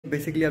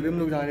Basically अभी हम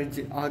लोग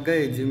आ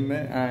गए जिम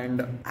में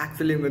एंड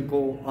एक्चुअली मेरे को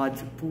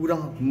आज पूरा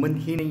मन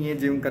ही नहीं है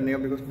जिम करने का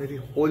बिकॉज मेरी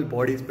whole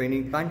body is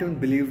Penning. Can't even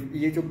believe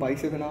ये जो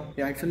बाइसेप है ना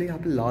ये एक्चुअली यहाँ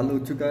पे लाल हो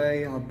चुका है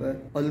यहाँ पे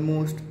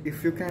almost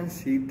if you can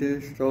see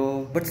this. So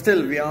but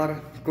still we are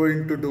going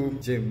to do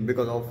gym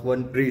because of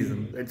one reason.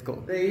 Let's go.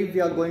 Today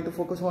we are going to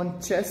focus on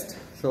chest.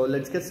 So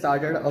let's get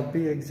started.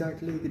 Abhi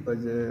exactly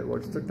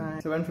what's the time?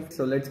 7:50.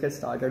 So let's get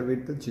started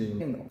with the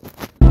gym.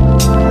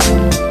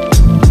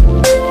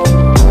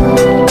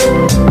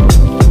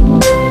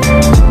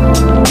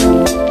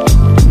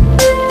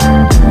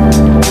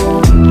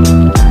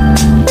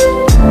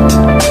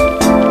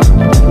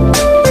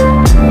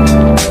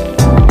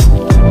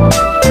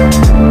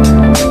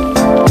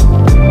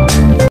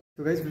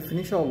 We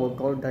finish our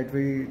workout that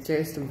we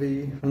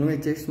हमने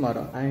chest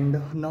मारा and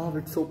now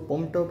it's so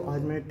pumped up.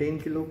 आज मैंने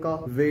 10 kilo का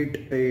wait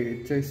पे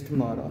chest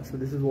मारा। So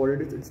this is what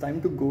it is. It's time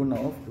to go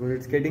now because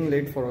it's getting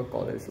late for our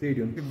college.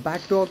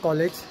 Back to our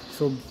college.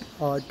 So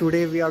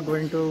today we are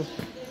going to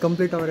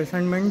complete our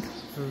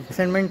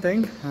assignment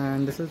thing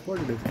and this is what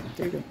it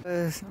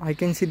is. I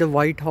can see the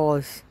White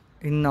House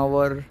in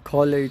our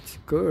college.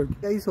 Good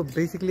guys, so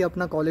basically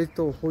अपना college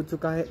तो हो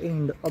चुका है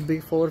and अभी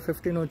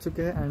 4:15 हो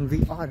चुके हैं and we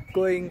are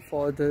going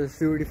for this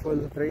beautiful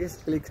race,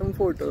 click some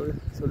photos.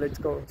 So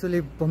let's go.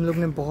 Actually हम लोग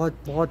ने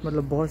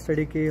बहुत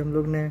स्टडी की, हम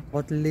लोग ने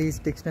बहुत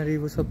लिस्ट डिक्शनरी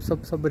वो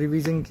सब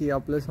रिवीजन किया,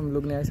 प्लस हम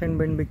लोग ने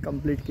असाइनमेंट भी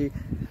कंप्लीट की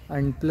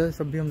एंड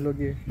प्लस अभी हम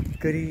लोग ये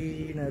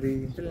ग्रीनरी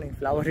नहीं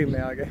फ्लावरी में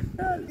आ गए।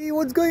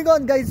 What's going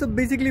on guys? So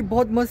basically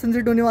बहुत मस्त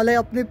सनसेट होने वाला है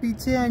अपने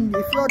पीछे and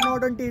if you are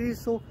not on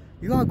terrace so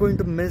you are going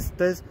to miss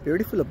this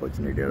beautiful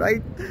opportunity,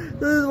 right?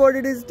 This is what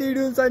it is. Stay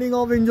tuned, signing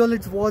off. Enjoy,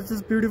 let's watch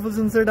this beautiful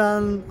sunset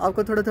and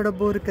आपको थोड़ा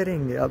bore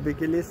करेंगे अभी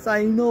के लिए।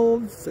 Sign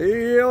off. See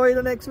you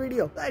in the next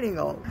video. Signing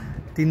off.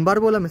 3 बार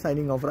बोला मैं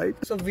signing off,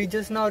 right? So we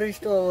just now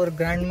reached our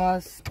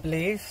grandma's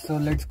place.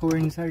 So let's go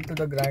inside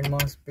to the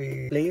grandma's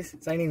place.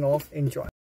 Signing off. Enjoy.